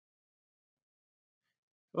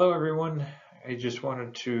Hello, everyone. I just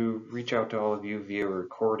wanted to reach out to all of you via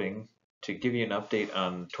recording to give you an update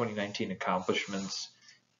on 2019 accomplishments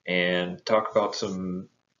and talk about some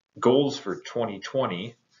goals for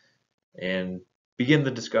 2020 and begin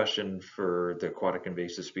the discussion for the Aquatic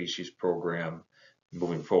Invasive Species program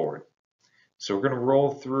moving forward. So we're going to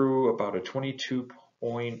roll through about a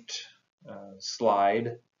 22-point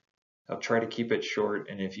slide. I'll try to keep it short,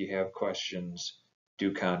 and if you have questions,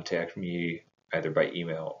 do contact me either by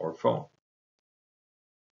email or phone.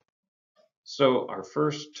 So our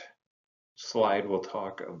first slide will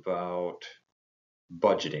talk about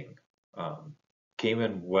budgeting. Came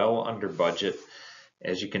in well under budget.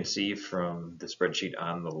 As you can see from the spreadsheet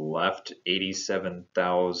on the left,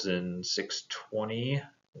 87,620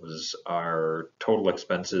 was our total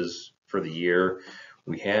expenses for the year.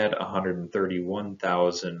 We had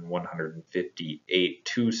 131,158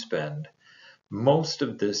 to spend. Most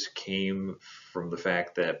of this came from the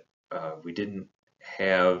fact that we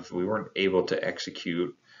weren't able to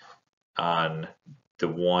execute on the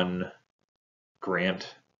one grant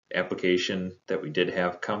application that we did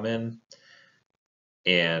have come in,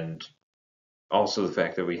 and also the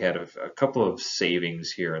fact that we had a couple of savings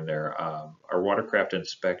here and there. Our watercraft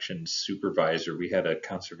inspection supervisor, we had a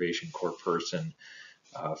Conservation Corps person.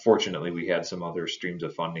 Fortunately, we had some other streams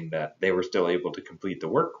of funding that they were still able to complete the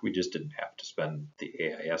work. We just didn't have to spend the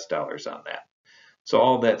AIS dollars on that. So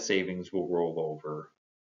all that savings will roll over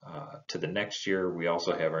to the next year. We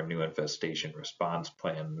also have our new infestation response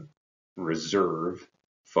plan reserve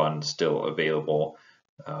fund still available.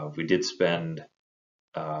 We did spend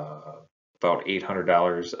about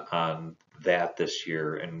 $800 on that this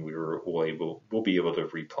year, and we'll be able to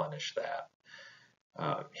replenish that.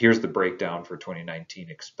 Here's the breakdown for 2019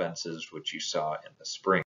 expenses, which you saw in the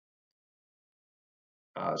spring.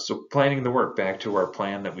 So planning the work, back to our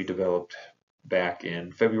plan that we developed back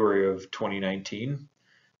in February of 2019.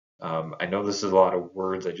 I know this is a lot of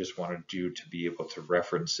words. I just wanted you to be able to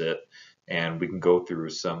reference it, and we can go through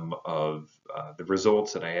some of the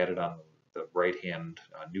results that I added on the right-hand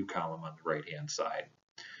new column on the right-hand side.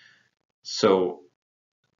 So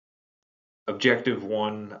objective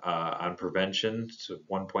 1 on prevention, so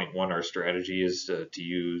 1.1, our strategy is to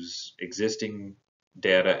use existing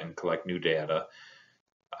data and collect new data.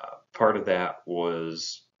 Part of that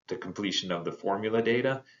was the completion of the formula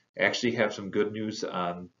data. I actually have some good news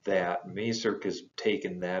on that. MASERC has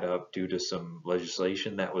taken that up due to some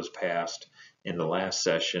legislation that was passed in the last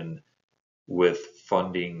session with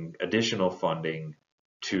funding, additional funding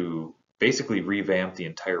to basically revamp the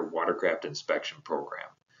entire watercraft inspection program.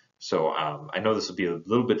 So I know this will be a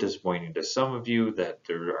little bit disappointing to some of you that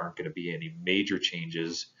there aren't going to be any major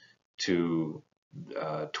changes to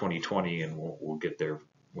 2020, and we'll get there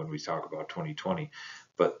when we talk about 2020.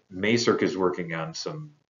 But MASERC is working on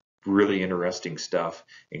some really interesting stuff,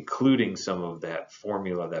 including some of that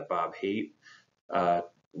formula that Bob Haight,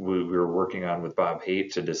 we were working on with Bob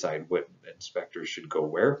Haight to decide what inspectors should go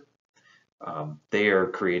where.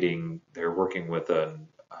 They're working with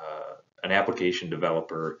an application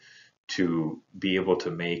developer to be able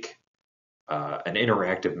to make an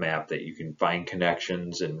interactive map that you can find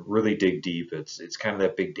connections and really dig deep. It's kind of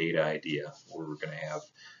that big data idea where we're going to have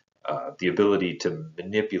the ability to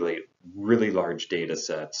manipulate really large data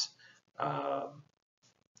sets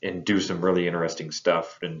and do some really interesting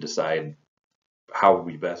stuff and decide how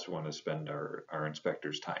we best want to spend our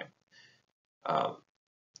inspectors' time.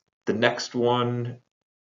 The next one,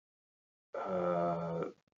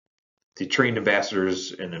 the trained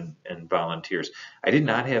ambassadors and volunteers. I did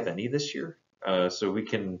not have any this year, so we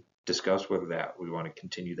can discuss whether we want to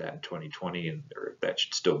continue that in 2020 or if that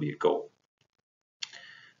should still be a goal.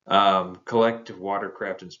 Collect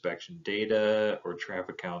watercraft inspection data or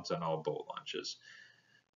traffic counts on all boat launches.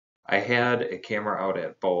 I had a camera out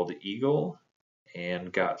at Bald Eagle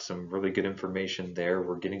and got some really good information there.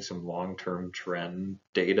 We're getting some long-term trend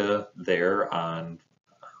data there on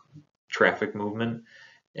traffic movement,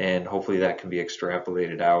 and hopefully that can be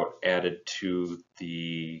extrapolated out, added to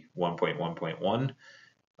the 1.1.1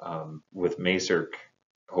 with MASERC.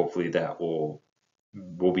 Hopefully that we'll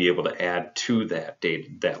be able to add to that data,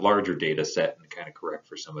 that larger data set, and kind of correct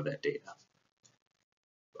for some of that data.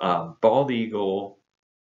 Bald Eagle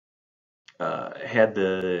had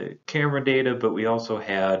the camera data, but we also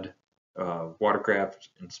had watercraft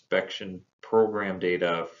inspection program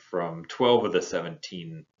data from 12 of the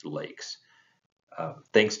 17 lakes.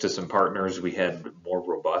 Thanks to some partners, we had more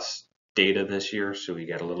robust data this year, so we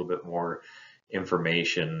got a little bit more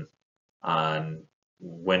information on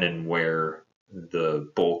when and where the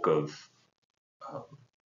bulk of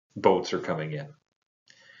boats are coming in.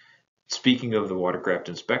 Speaking of the watercraft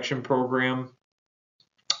inspection program,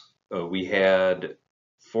 we had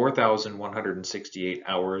 4,168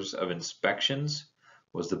 hours of inspections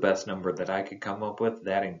was the best number that I could come up with.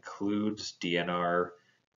 That includes DNR,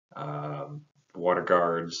 water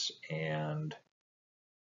guards, and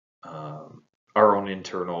our own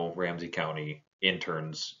internal Ramsey County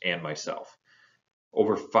interns and myself.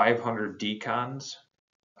 Over 500 decons,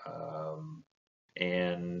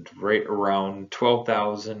 and right around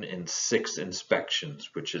 12,006 inspections,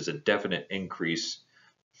 which is a definite increase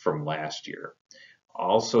from last year.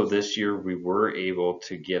 Also this year we were able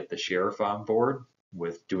to get the sheriff on board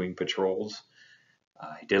with doing patrols.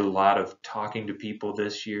 He did a lot of talking to people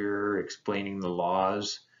this year, explaining the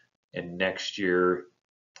laws, and next year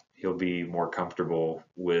he'll be more comfortable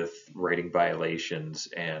with writing violations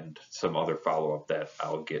and some other follow-up that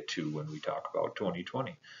I'll get to when we talk about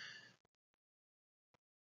 2020.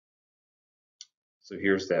 So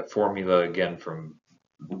here's that formula again from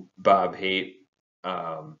Bob Haight.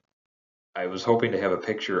 I was hoping to have a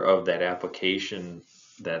picture of that application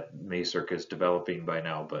that MASERC is developing by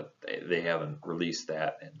now, but they haven't released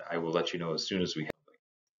that, and I will let you know as soon as we have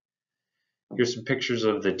it. Here's some pictures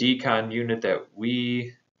of the decon unit that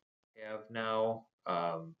we have now.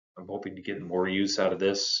 I'm hoping to get more use out of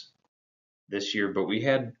this year, but we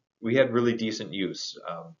had really decent use.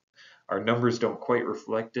 Our numbers don't quite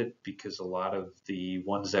reflect it because a lot of the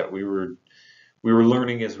ones that we were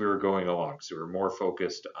learning as we were going along, so we're more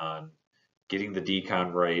focused on getting the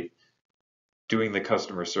decon right, doing the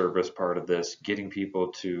customer service part of this, getting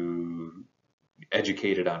people to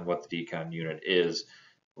educated on what the decon unit is,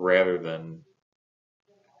 rather than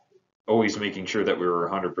always making sure that we were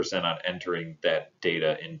 100% on entering that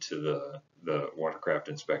data into the watercraft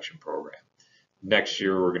inspection program. Next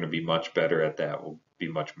year we're going to be much better at that. We'll be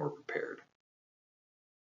much more prepared.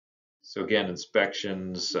 So again,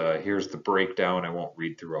 inspections, here's the breakdown. I won't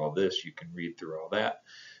read through all this. You can read through all that.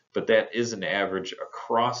 But that is an average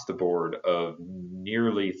across the board of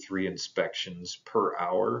nearly 3 inspections per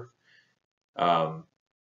hour.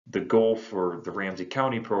 The goal for the Ramsey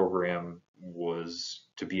County program was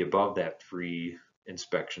to be above that 3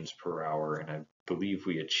 inspections per hour, and I believe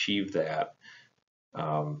we achieved that.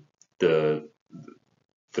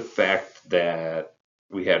 The fact that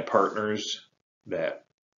we had partners that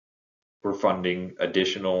were funding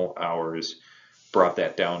additional hours brought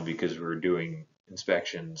that down because we were doing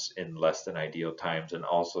inspections in less than ideal times, and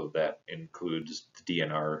also that includes the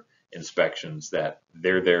DNR inspections that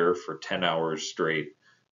they're there for 10 hours straight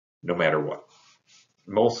no matter what.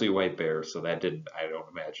 Mostly white bear, so that I don't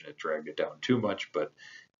imagine it dragged it down too much, but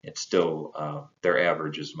it's still, their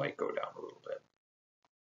averages might go down a little bit.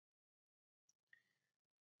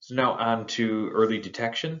 So now on to early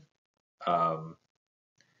detection.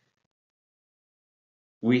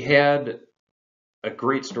 We had a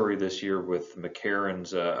great story this year with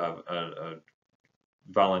McCarran's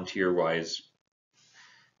volunteer-wise.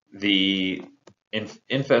 The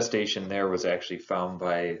infestation there was actually found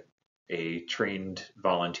by a trained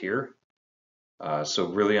volunteer. So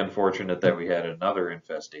really unfortunate that we had another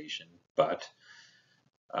infestation, but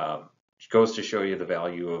it goes to show you the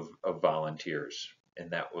value of volunteers.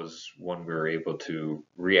 And that was one we were able to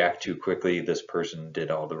react to quickly. This person did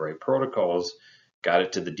all the right protocols, got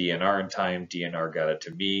it to the DNR in time, DNR got it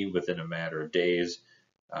to me within a matter of days,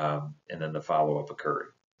 and then the follow-up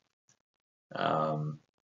occurred.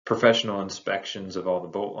 Professional inspections of all the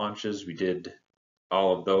boat launches, we did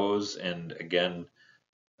all of those, and again,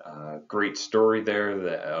 great story there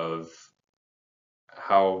of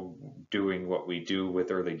how doing what we do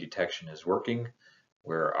with early detection is working,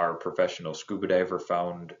 where our professional scuba diver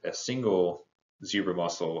found a single zebra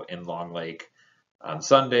mussel in Long Lake on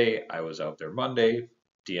Sunday. I was out there Monday.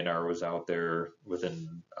 DNR was out there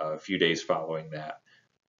within a few days following that.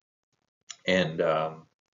 And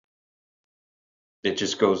it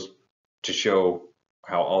just goes to show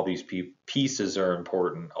how all these pieces are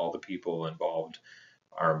important, all the people involved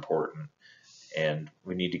are important, and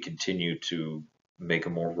we need to continue to make a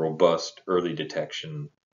more robust early detection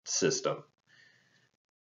system.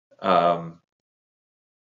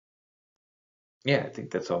 Yeah, I think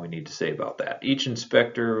that's all we need to say about that. Each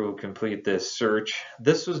inspector will complete this search.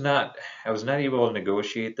 I was not able to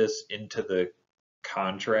negotiate this into the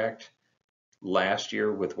contract last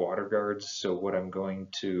year with water guards, so what I'm going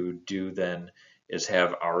to do then is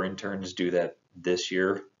have our interns do that this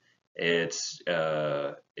year. It's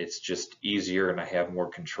just easier, and I have more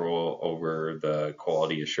control over the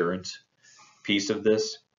quality assurance piece of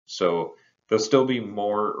this. So there'll still be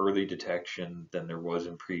more early detection than there was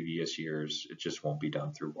in previous years. It just won't be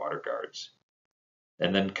done through water guards.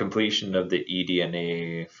 And then completion of the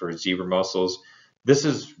eDNA for zebra mussels. This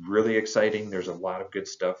is really exciting. There's a lot of good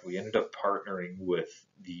stuff. We ended up partnering with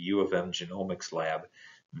the U of M Genomics Lab.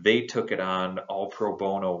 They took it on, all pro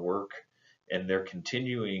bono work, and they're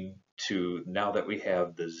continuing to, now that we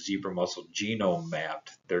have the zebra mussel genome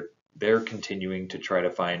mapped, they're continuing to try to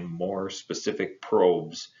find more specific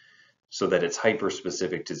probes so that it's hyper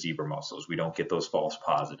specific to zebra mussels. We don't get those false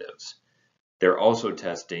positives. They're also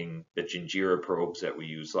testing the Gingira probes that we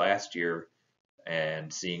used last year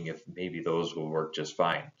and seeing if maybe those will work just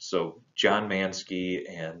fine. So John Mansky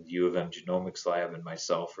and U of M Genomics Lab and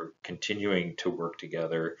myself are continuing to work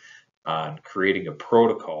together on creating a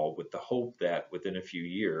protocol with the hope that within a few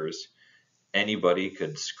years, anybody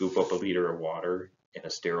could scoop up a liter of water in a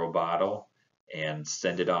sterile bottle and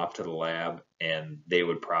send it off to the lab, and they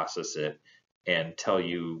would process it and tell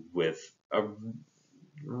you with a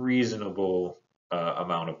reasonable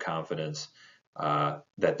amount of confidence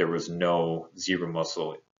that there was no zebra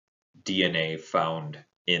mussel DNA found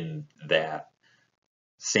in that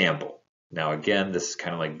sample. Now, again, this is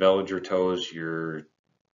kind of like veliger toes.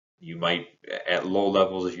 You might, at low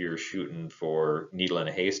levels, you're shooting for needle in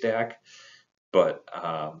a haystack, but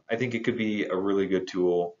I think it could be a really good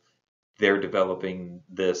tool. They're developing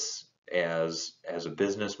this as a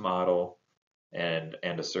business model and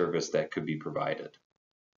a service that could be provided.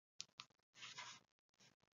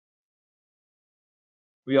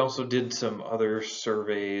 We also did some other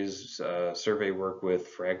survey work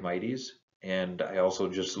with Phragmites, and I also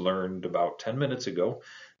just learned about 10 minutes ago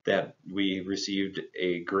that we received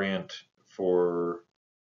a grant for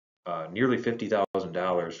nearly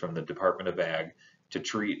 $50,000 from the Department of Ag to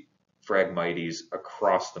treat Phragmites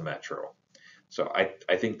across the metro. So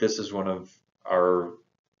I think this is one of our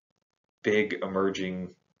big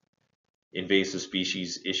emerging invasive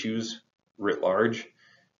species issues writ large.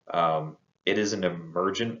 It is an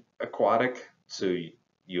emergent aquatic, so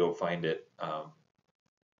you'll find it on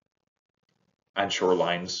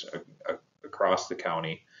shorelines across the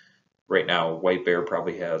county. Right now, white bear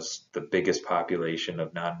probably has the biggest population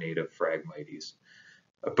of non-native Phragmites.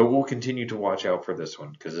 But we'll continue to watch out for this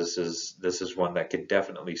one because this is one that could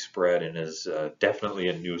definitely spread and is definitely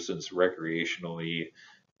a nuisance recreationally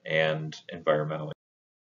and environmentally.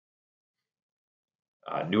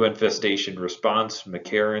 New infestation response,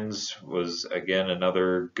 McCarran's was again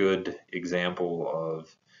another good example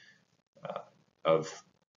of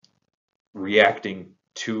reacting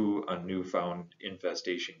to a newfound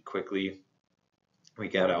infestation quickly. We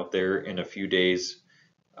got out there in a few days.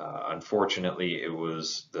 Unfortunately, it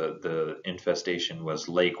was the infestation was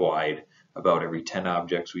lake-wide. About every 10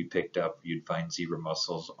 objects we picked up, you'd find zebra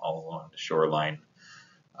mussels all along the shoreline.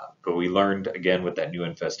 But we learned again with that new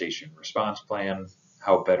infestation response plan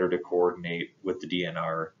how better to coordinate with the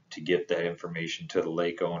DNR to get that information to the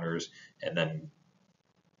lake owners and then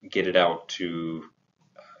get it out to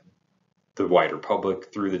the wider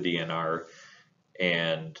public through the DNR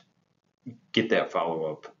and get that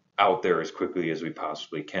follow-up out there as quickly as we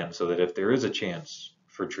possibly can so that if there is a chance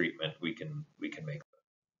for treatment, we can make that.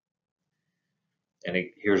 And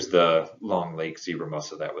here's the Long Lake zebra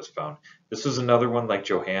mussel that was found. This was another one like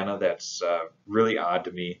Johanna that's really odd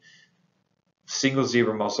to me. Single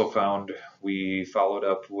zebra mussel found. We followed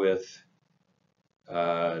up with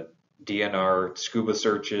DNR scuba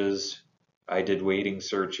searches. I did wading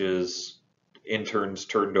searches. Interns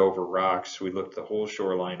turned over rocks. We looked the whole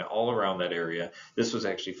shoreline all around that area. This was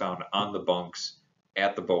actually found on the bunks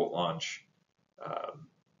at the boat launch.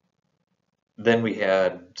 Then we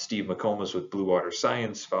had Steve McComas with Blue Water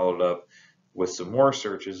Science followed up with some more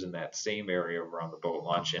searches in that same area around the boat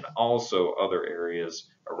launch and also other areas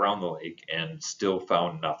around the lake and still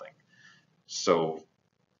found nothing. So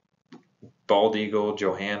bald eagle,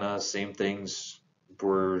 Johanna, same things,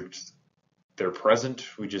 they're present.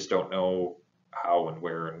 We just don't know how and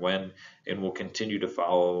where and when, and we'll continue to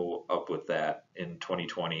follow up with that in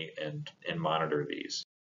 2020 and monitor these.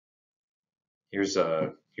 Here's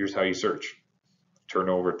how you search. Turn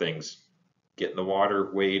over things. Get in the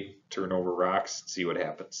water, wade, turn over rocks, see what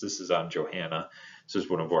happens. This is on Johanna. This is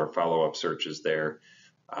one of our follow-up searches there.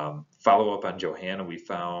 Follow-up on Johanna, we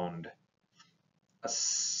found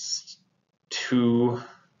 2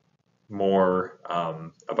 more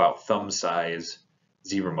about thumb-size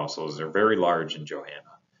zebra mussels. They're very large in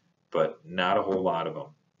Johanna, but not a whole lot of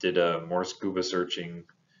them. Did more scuba searching,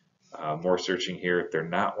 more searching here. If they're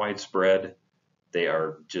not widespread, they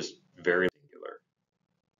are just very singular.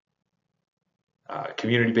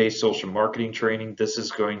 Community-based social marketing training. This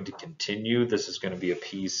is going to continue. This is going to be a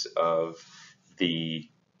piece of the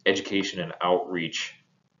education and outreach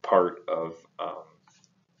part of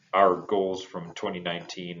our goals from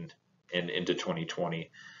 2019 and into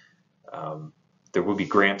 2020. There will be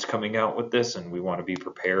grants coming out with this, and we want to be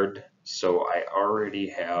prepared. So I already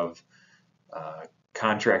have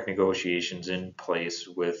contract negotiations in place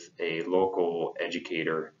with a local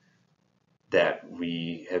educator that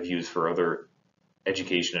we have used for other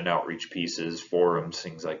education and outreach pieces, forums,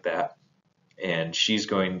 things like that. And she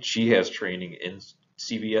has training in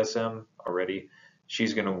CBSM already.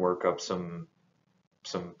 She's going to work up some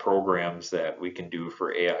programs that we can do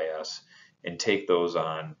for AIS and take those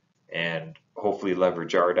on and hopefully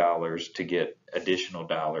leverage our dollars to get additional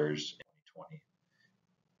dollars in 2020.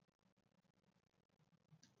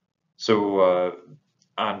 So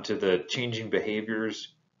on to the changing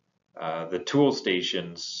behaviors. The tool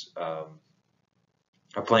stations, a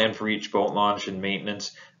plan for each boat launch and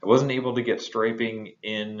maintenance. I wasn't able to get striping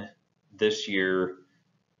in this year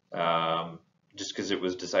just because it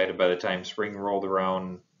was decided by the time spring rolled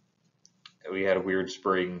around. We had a weird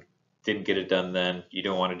spring, didn't get it done then. You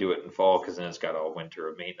don't want to do it in fall because then it's got all winter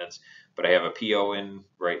of maintenance. But I have a PO in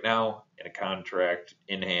right now and a contract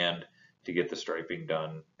in hand to get the striping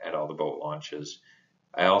done at all the boat launches.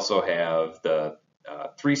 I also have the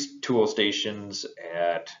 3 tool stations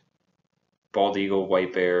at Bald Eagle,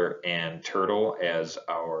 White Bear, and Turtle as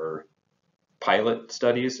our pilot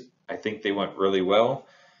studies. I think they went really well.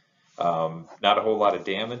 Not a whole lot of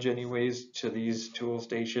damage anyways to these tool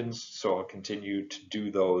stations, so I'll continue to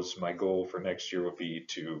do those. My goal for next year will be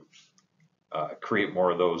to create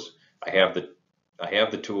more of those. I have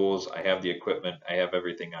the tools, I have the equipment, I have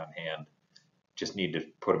everything on hand. Just need to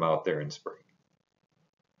put them out there in spring.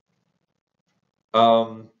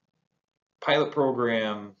 Pilot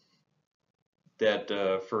program that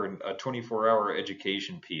for a 24-hour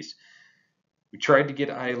education piece. We tried to get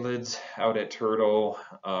eyelids out at Turtle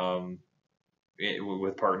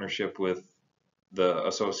with partnership with the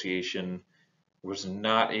association. Was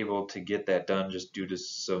not able to get that done just due to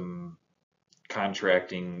some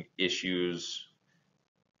contracting issues.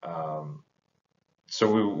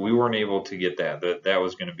 So we weren't able to get that. That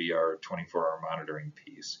was going to be our 24-hour monitoring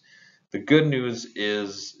piece. The good news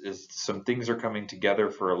is some things are coming together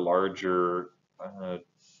for a larger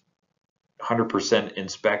 100%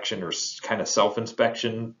 inspection or kind of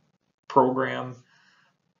self-inspection program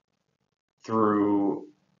through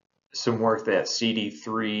some work that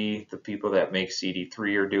CD3, the people that make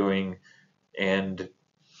CD3 are doing, and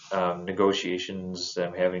negotiations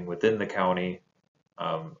I'm having within the county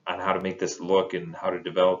on how to make this look and how to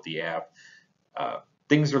develop the app.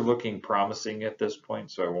 Things are looking promising at this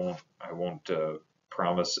point, so I won't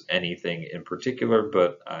promise anything in particular,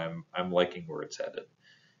 but I'm liking where it's headed.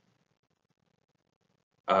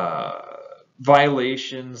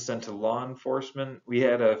 Violations sent to law enforcement. We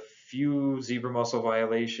had a few zebra mussel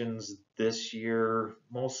violations this year,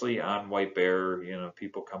 mostly on White Bear,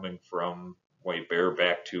 people coming from White Bear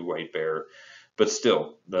back to White Bear. But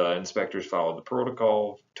still, the inspectors followed the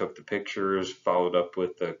protocol, took the pictures, followed up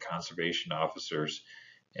with the conservation officers,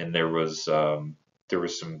 and there was some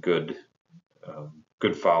good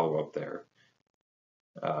follow-up there.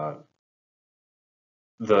 On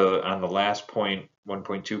the last point,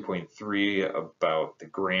 1.2.3 about the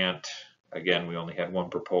grant, again, we only had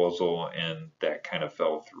one proposal and that kind of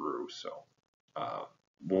fell through. So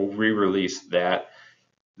we'll re-release that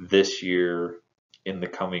this year in the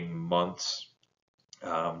coming months.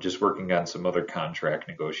 Just working on some other contract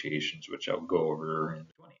negotiations, which I'll go over in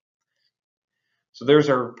 20. So there's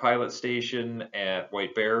our pilot station at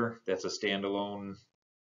White Bear. That's a standalone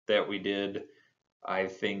that we did. I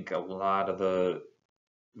think a lot of the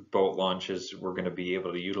boat launches we're going to be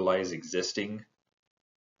able to utilize existing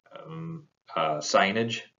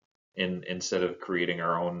signage instead of creating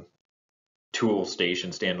our own tool station,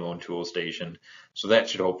 standalone tool station. So that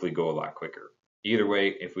should hopefully go a lot quicker. Either way,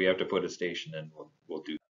 if we have to put a station in, we'll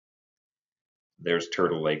do that. There's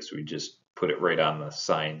Turtle Lakes. We just put it right on the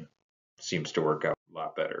sign. Seems to work out a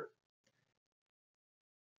lot better.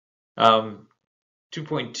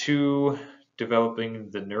 2.2, developing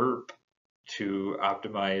the NERP to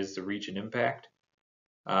optimize the reach and impact.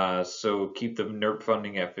 So keep the NERP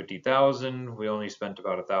funding at $50,000. We only spent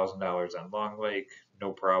about $1,000 on Long Lake.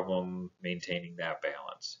 No problem maintaining that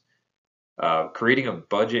balance. Creating a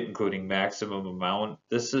budget including maximum amount.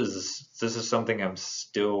 This is something I'm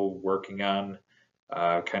still working on.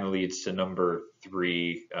 Kind of leads to number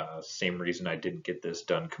 3. Same reason I didn't get this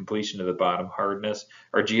done. Completion of the bottom hardness.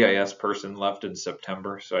 Our GIS person left in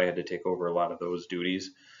September, so I had to take over a lot of those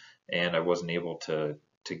duties, and I wasn't able to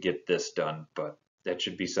get this done. But that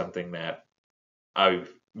should be something that I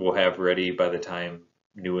will have ready by the time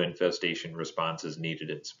new infestation response is needed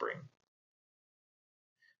in spring.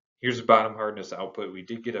 Here's the bottom hardness output. We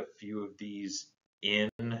did get a few of these in.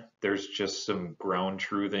 There's just some ground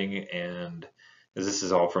truthing, and this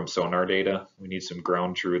is all from sonar data. We need some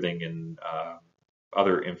ground truthing and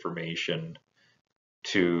other information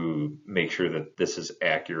to make sure that this is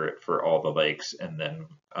accurate for all the lakes, and then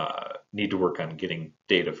need to work on getting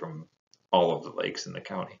data from all of the lakes in the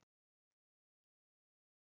county.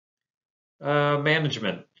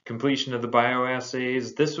 Management, completion of the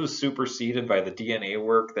bioassays. This was superseded by the DNA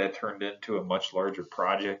work that turned into a much larger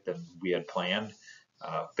project than we had planned.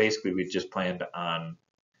 Basically, we just planned on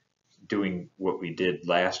doing what we did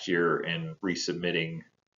last year and resubmitting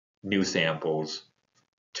new samples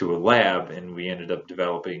to a lab, and we ended up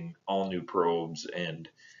developing all new probes and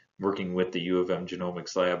working with the U of M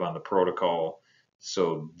genomics lab on the protocol.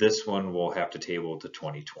 So this one will have to table to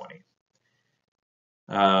 2020.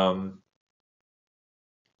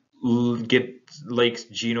 Get lakes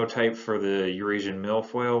genotype for the Eurasian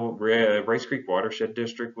milfoil. Rice Creek Watershed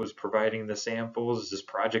District was providing the samples. This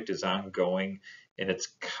project is ongoing, and it's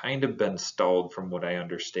kind of been stalled from what I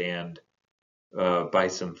understand by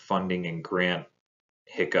some funding and grant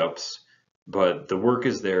hiccups, but the work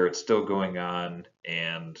is there. It's still going on,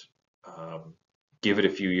 and give it a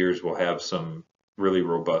few years, we'll have some really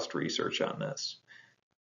robust research on this.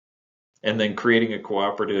 And then creating a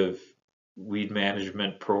cooperative weed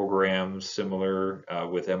management program similar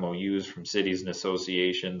with MOUs from cities and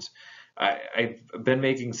associations. I've been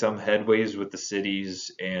making some headways with the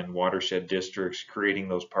cities and watershed districts, creating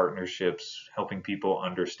those partnerships, helping people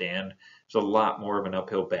understand. It's a lot more of an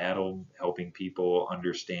uphill battle, helping people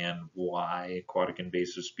understand why aquatic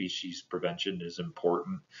invasive species prevention is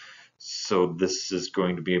important. So this is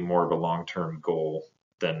going to be more of a long-term goal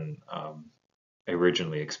than I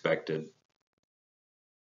originally expected.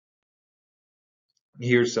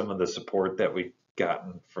 Here's some of the support that we've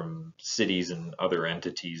gotten from cities and other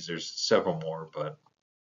entities. There's several more, but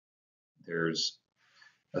there's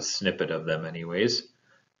a snippet of them anyways.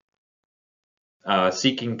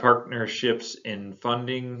 Seeking partnerships in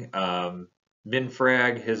funding.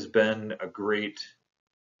 MinFrag has been a great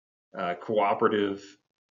cooperative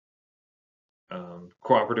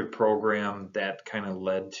program that kind of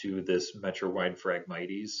led to this Metro-wide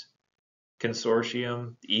Phragmites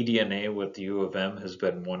consortium. eDNA with the U of M has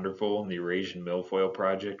been wonderful, and the Eurasian milfoil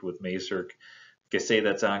project with MACERC. Like I say,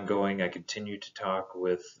 that's ongoing. I continue to talk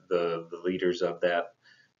with the leaders of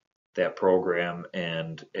that program,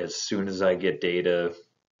 and as soon as I get data,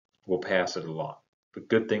 we'll pass it along. But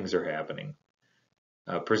good things are happening.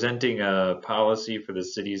 Presenting a policy for the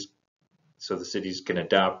cities so the cities can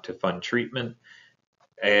adopt to fund treatment.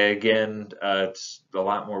 Again, it's a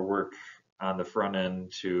lot more work on the front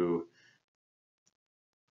end to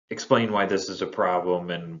explain why this is a problem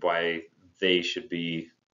and why they should be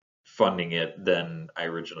funding it than I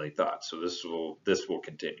originally thought. So this will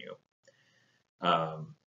continue.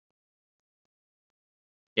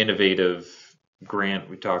 Innovative grant,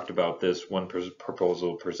 we talked about this. One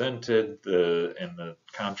proposal presented, and the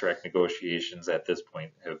contract negotiations at this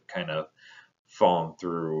point have kind of fallen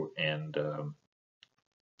through, and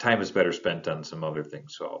time is better spent on some other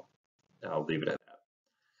things. So I'll leave it at that.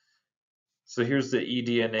 So here's the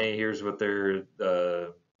eDNA. Here's what they're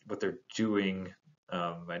doing.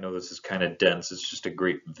 I know this is kind of dense. It's just a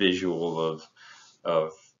great visual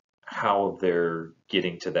of how they're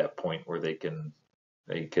getting to that point where they can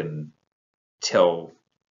tell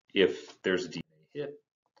if there's a DNA hit.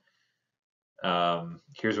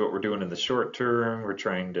 Here's what we're doing in the short term. We're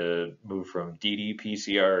trying to move from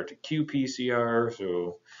ddPCR to qPCR,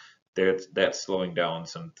 so that's slowing down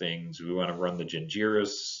some things. We want to run the Gingira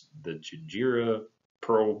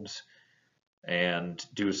probes and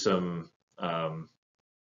do some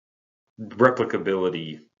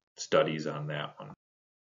replicability studies on that one.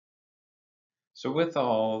 So with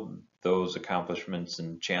all those accomplishments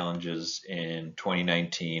and challenges in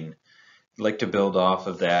 2019, I'd like to build off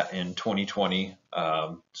of that in 2020.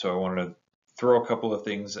 So I wanted to throw a couple of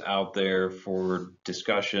things out there for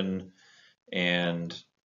discussion and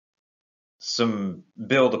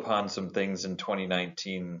build upon some things in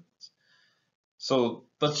 2019. So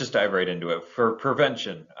let's just dive right into it. For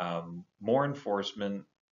prevention, more enforcement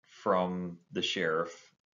from the sheriff,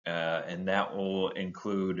 and that will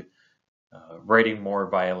include writing more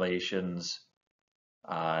violations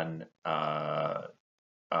on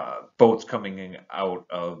boats coming out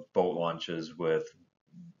of boat launches with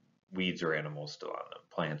weeds or animals still on them,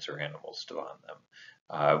 plants or animals still on them.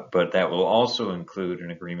 But that will also include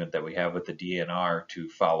an agreement that we have with the DNR to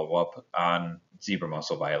follow up on zebra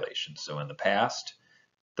mussel violations. So in the past,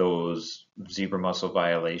 those zebra mussel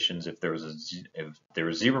violations. If there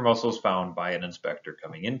were zebra mussels found by an inspector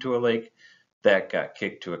coming into a lake, that got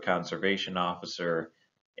kicked to a conservation officer,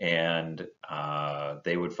 and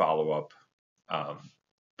they would follow up,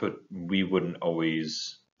 but we wouldn't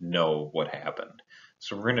always know what happened.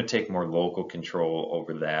 So we're going to take more local control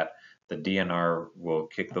over that. The DNR will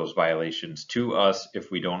kick those violations to us if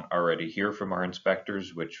we don't already hear from our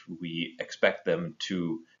inspectors, which we expect them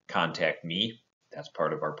to contact me. That's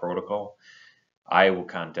part of our protocol. I will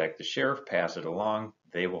contact the sheriff, pass it along.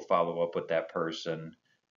 They will follow up with that person,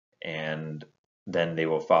 and then they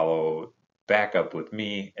will follow back up with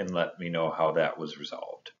me and let me know how that was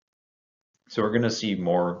resolved. So we're going to see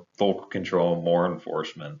more local control, more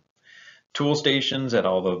enforcement. Tool stations at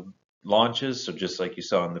all the launches. So just like you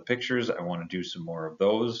saw in the pictures, I want to do some more of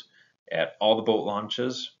those at all the boat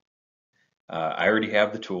launches. I already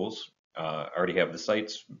have the tools. I already have the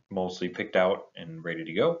sites mostly picked out and ready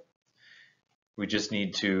to go. We just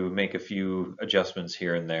need to make a few adjustments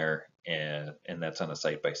here and there, and that's on a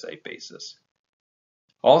site-by-site basis.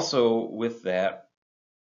 Also, with that,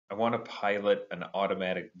 I want to pilot an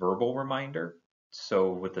automatic verbal reminder.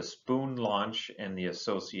 So with the spoon launch and the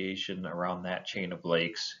association around that chain of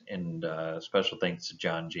lakes, and special thanks to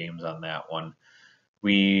John James on that one,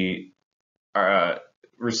 we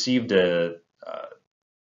received a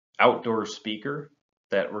outdoor speaker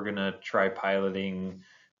that we're gonna try piloting.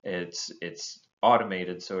 It's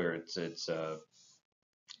automated, so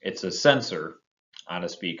it's a sensor on a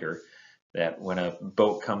speaker that when a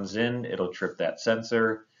boat comes in, it'll trip that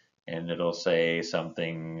sensor and it'll say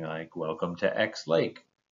something like, "Welcome to X Lake.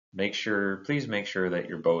 Please make sure that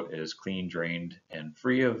your boat is clean, drained, and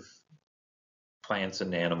free of plants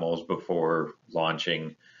and animals before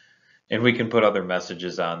launching." And we can put other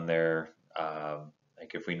messages on there.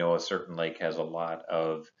 Like if we know a certain lake has a lot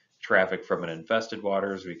of traffic from an infested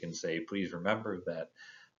waters, we can say, "Please remember that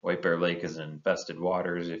White Bear Lake is infested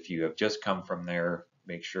waters. If you have just come from there,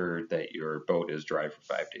 make sure that your boat is dry for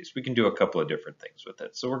 5 days." We can do a couple of different things with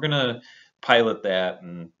it. So we're going to pilot that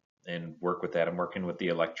and work with that. I'm working with the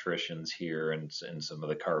electricians here and some of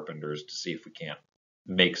the carpenters to see if we can't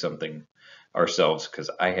make something ourselves, because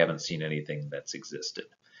I haven't seen anything that's existed.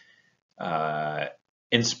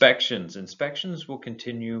 Inspections will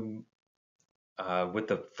continue with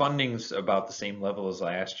the funding's about the same level as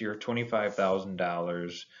last year,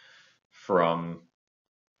 $25,000 from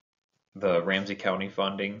the Ramsey County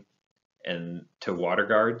funding and to water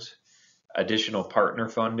guards. Additional partner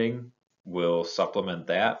funding will supplement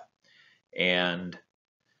that, and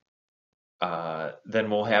then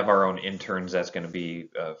we'll have our own interns. That's going to be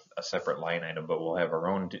a separate line item, but we'll have our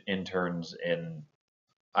own interns, and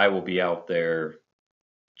I will be out there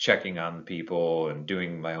checking on people and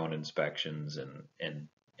doing my own inspections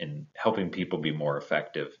and helping people be more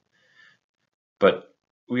effective. But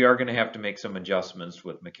we are going to have to make some adjustments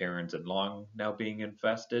with McCarran's and Long now being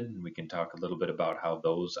infested, and we can talk a little bit about how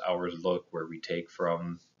those hours look, where we take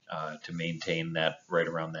from to maintain that right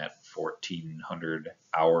around that 1,400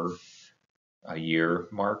 hour a year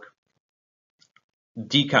mark.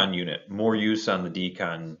 Decon unit, more use on the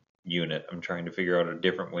decon unit. I'm trying to figure out a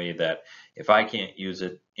different way that if I can't use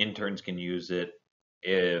it, interns can use it.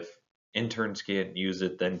 If interns can't use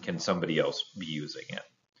it, then can somebody else be using it?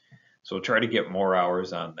 So we'll try to get more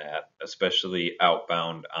hours on that, especially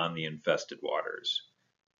outbound on the infested waters.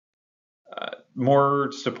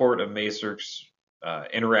 More support of MASERC's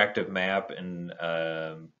interactive map and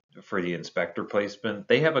for the inspector placement.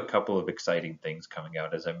 They have a couple of exciting things coming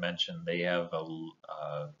out. As I mentioned, they have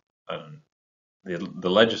the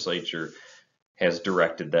legislature has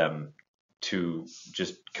directed them to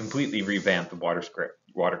just completely revamp the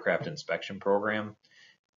watercraft inspection program,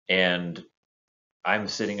 and I'm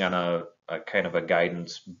sitting on a kind of a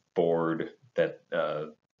guidance board that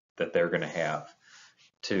they're going to have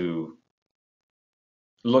to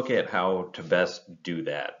look at how to best do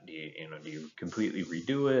that. Do you completely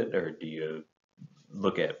redo it, or do you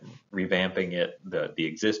look at revamping it, the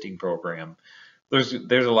existing program? There's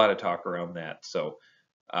a lot of talk around that, so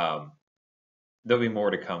there'll be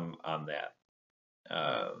more to come on that.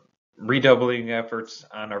 Redoubling efforts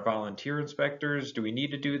on our volunteer inspectors. Do we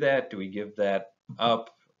need to do that? Do we give that up?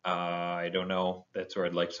 I don't know. That's where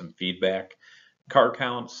I'd like some feedback. Car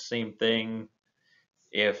counts, same thing.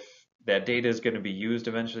 If that data is going to be used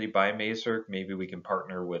eventually by MASERC, maybe we can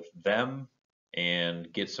partner with them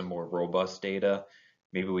and get some more robust data.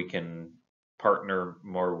 Maybe we can partner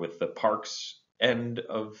more with the parks end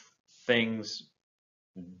of things,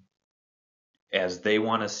 as they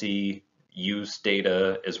want to see use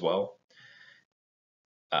data as well.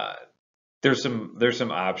 There's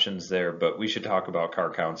some options there, but we should talk about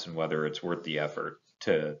car counts and whether it's worth the effort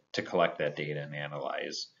to collect that data and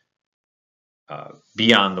analyze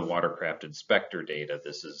beyond the watercraft inspector data.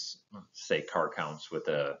 This is, say, car counts with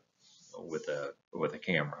a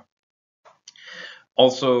camera.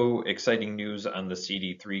 Also, exciting news on the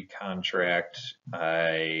CD3 contract.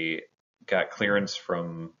 I got clearance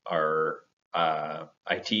from our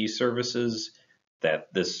IT services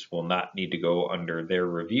that this will not need to go under their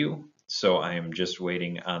review. So I am just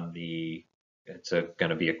waiting on it's going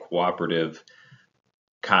to be a cooperative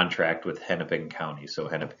contract with Hennepin County. So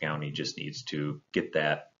Hennepin County just needs to get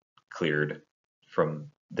that cleared from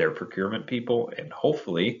their procurement people, and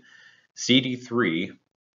hopefully CD3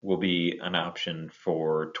 will be an option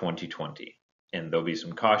for 2020. And there'll be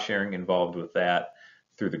some cost sharing involved with that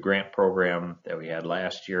through the grant program that we had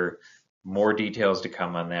last year. More details to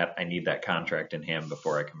come on that. I need that contract in hand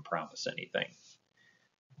before I can promise anything.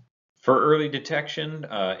 For early detection,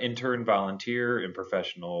 intern, volunteer, and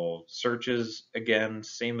professional searches, again,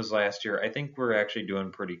 same as last year. I think we're actually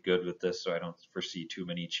doing pretty good with this, so I don't foresee too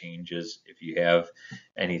many changes. If you have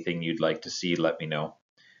anything you'd like to see, let me know.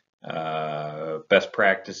 Best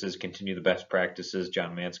practices, continue the best practices.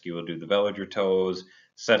 John Mansky will do the Vellager tows.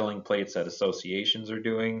 Settling plates that associations are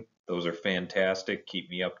doing. Those are fantastic. Keep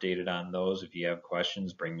me updated on those. If you have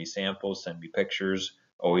questions, bring me samples, send me pictures.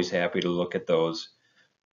 Always happy to look at those.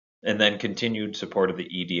 And then continued support of the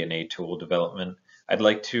eDNA tool development. I'd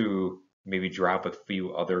like to maybe drop a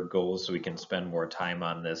few other goals so we can spend more time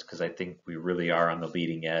on this, because I think we really are on the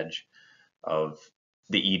leading edge of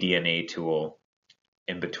the eDNA tool.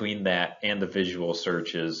 And between that and the visual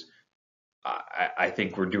searches, I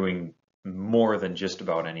think we're doing more than just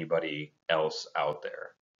about anybody else out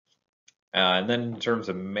there. And then in terms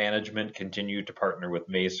of management, continue to partner with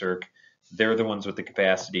MACERC. They're the ones with the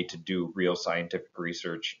capacity to do real scientific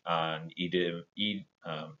research on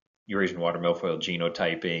Eurasian water milfoil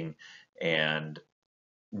genotyping and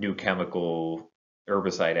new chemical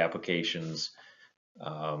herbicide applications.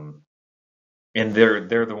 And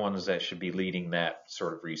they're the ones that should be leading that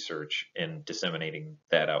sort of research and disseminating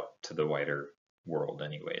that out to the wider world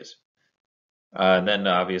anyways. And then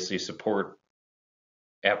obviously support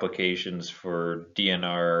applications for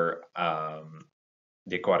DNR,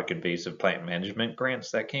 the Aquatic Invasive Plant Management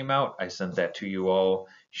grants that came out. I sent that to you all.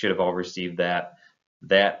 You should have all received that.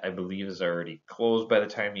 That, I believe, is already closed by the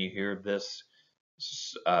time you hear this.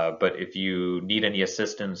 But if you need any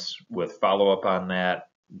assistance with follow-up on that,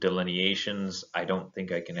 delineations, I don't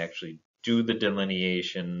think I can actually do the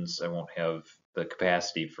delineations. I won't have the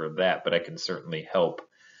capacity for that, but I can certainly help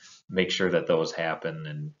make sure that those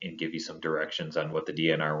happen and give you some directions on what the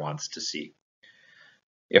DNR wants to see.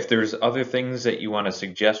 If there's other things that you want to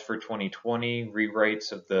suggest for 2020,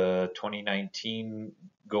 rewrites of the 2019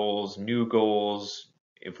 goals, new goals,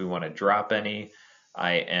 if we want to drop any,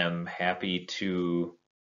 I am happy to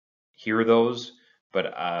hear those.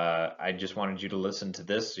 But I just wanted you to listen to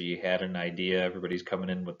this so you had an idea. Everybody's coming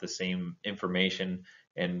in with the same information.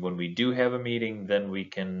 And when we do have a meeting, then we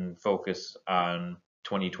can focus on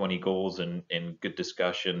 2020 goals and good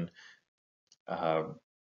discussion,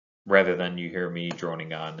 rather than you hear me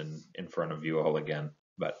droning on in front of you all again.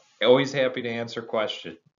 But always happy to answer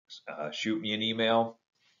questions. Shoot me an email,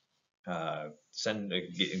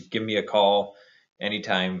 give me a call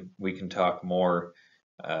anytime. We can talk more.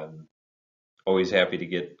 Always happy to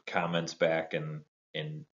get comments back and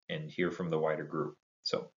hear from the wider group.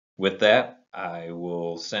 So with that, I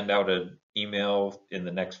will send out an email in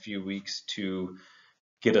the next few weeks to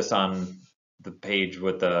get us on the page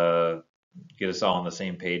with get us all on the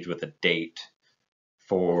same page with a date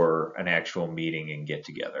for an actual meeting and get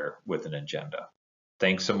together with an agenda.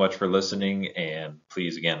 Thanks so much for listening, and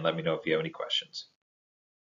please again let me know if you have any questions.